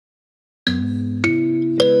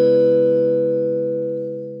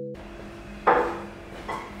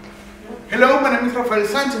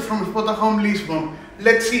Rafael Sanchez from Spotahome, Lisbon.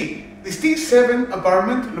 Let's see. This T7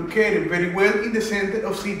 apartment located very well in the center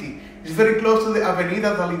of city. It's very close to the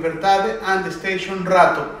Avenida da Liberdade and the station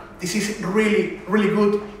Rato. This is really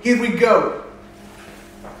good. Here we go.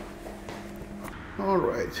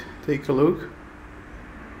 Alright, take a look.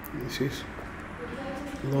 This is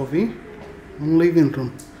lobby and living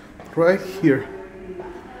room right here.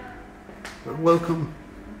 You're welcome.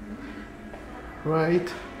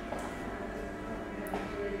 Right.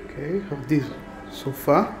 Okay, have this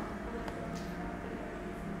sofa.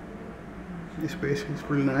 This space is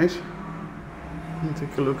really nice. And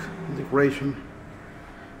take a look at the decoration.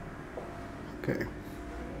 Okay.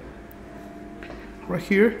 Right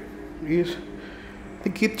here is the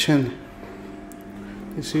kitchen.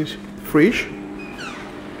 This is fridge.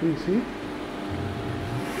 Can you see?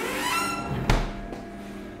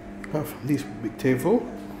 Have this big table,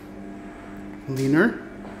 dinner,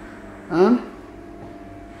 and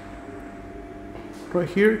right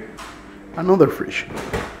here another fridge.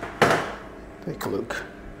 Take a look.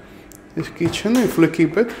 This kitchen, if we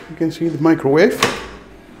keep it, you can see the microwave.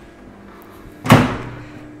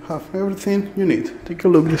 Have everything you need. Take a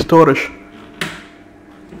look at the storage.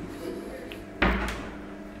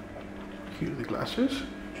 Here the glasses.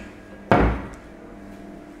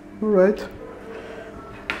 Alright.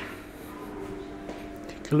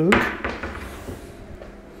 Take a look.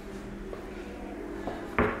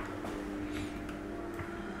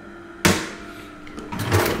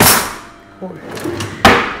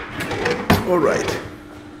 All right.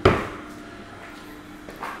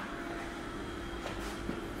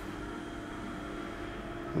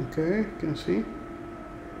 Okay, you can see.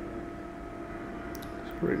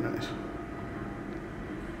 It's very nice.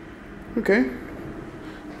 Okay.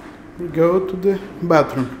 We go to the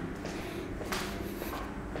bathroom.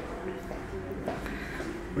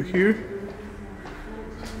 Over here.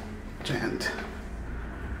 Giant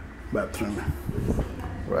bathroom.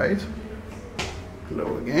 Right.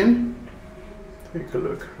 Hello again. Take a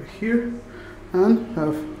look right here, and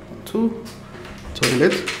have two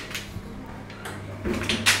toilets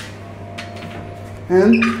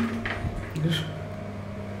and this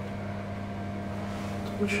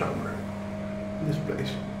shower in this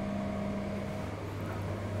place.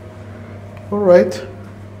 All right,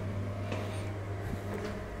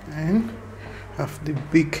 and have the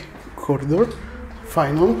big corridor.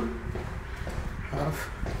 Final, have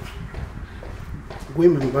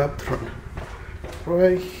women bathroom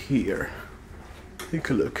right here.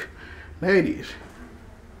 Take a look, ladies.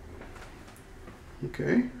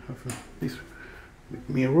 Okay, have this big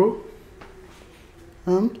mirror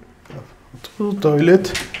and have two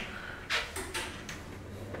toilet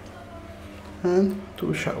and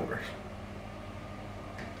two showers.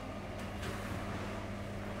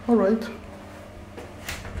 All right.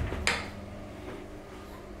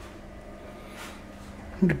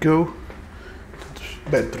 We go to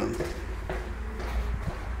the bedroom.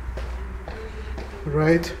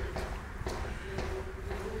 Right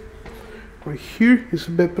here is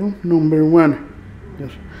bedroom number 1.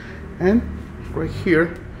 Yes, and right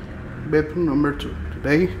here bedroom number 2.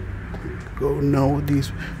 Today go know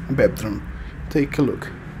this bedroom. Take a look.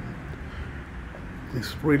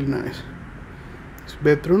 It's really nice. This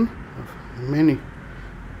bedroom have many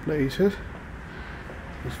places.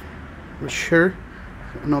 We share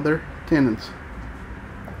another tenants,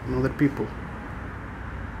 another people.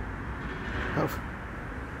 Have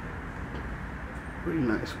really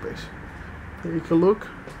nice space. Take a look.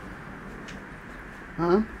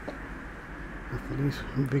 And at this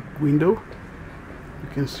big window, you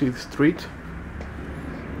can see the street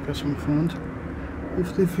just in front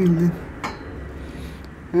of the building,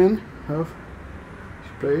 and have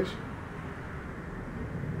this place.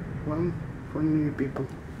 One for new people.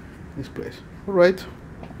 This place. All right.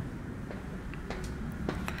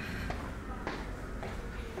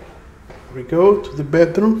 We go to the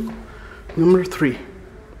bedroom number 3.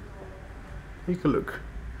 Take a look.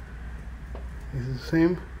 It's the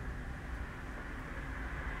same.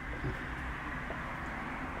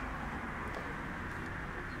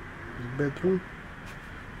 This bedroom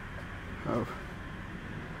have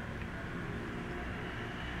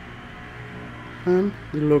and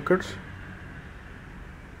the lockers.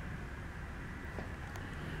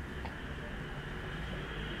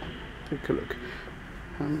 Take a look.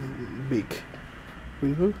 And big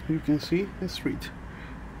window, you can see the street,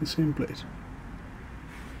 the same place.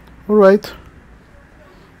 All right,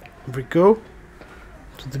 we go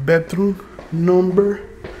to the bedroom number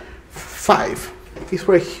 5. It's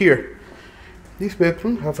right here. This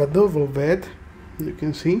bedroom have a double bed, you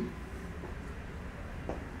can see.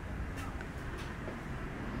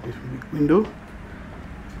 window.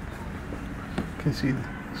 You can see the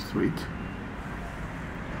street,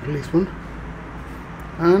 Lisbon.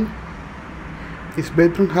 And this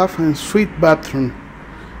bedroom have an ensuite bathroom.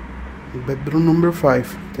 Bedroom number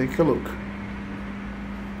 5. Take a look.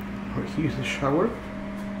 Right, here's the shower,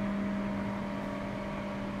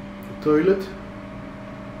 the toilet.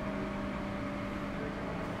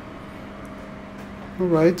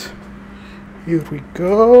 Alright, here we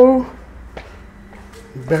go.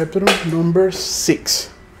 Bedroom number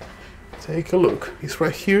 6. Take a look. It's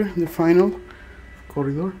right here, the final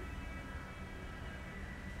corridor.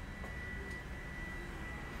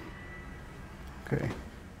 Okay,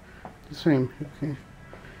 the same. Okay,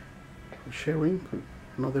 sharing with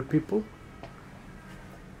other people,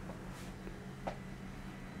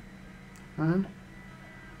 and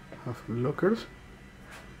have lockers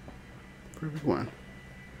for everyone.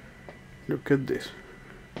 Look at this.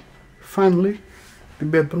 Finally, the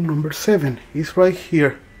bedroom number 7 is right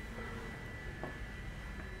here.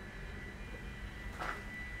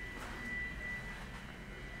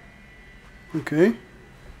 Okay,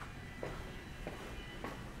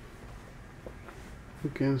 you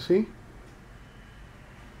can see.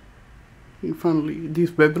 And finally, this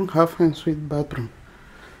bedroom have an ensuite bathroom,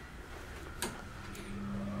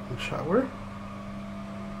 a shower.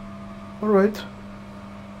 All right.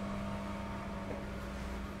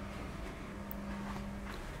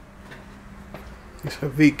 It's a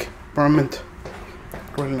big apartment,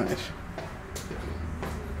 really nice.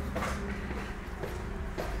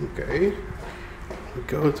 Okay, we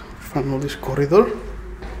go to finally this corridor.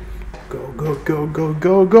 Go, go, go, go,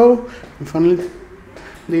 go, go, and finally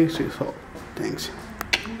this is all. Thanks.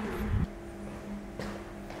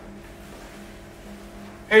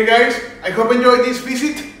 Hey guys, I hope you enjoyed this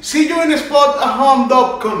visit. See you in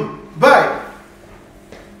spotahome.com. Bye.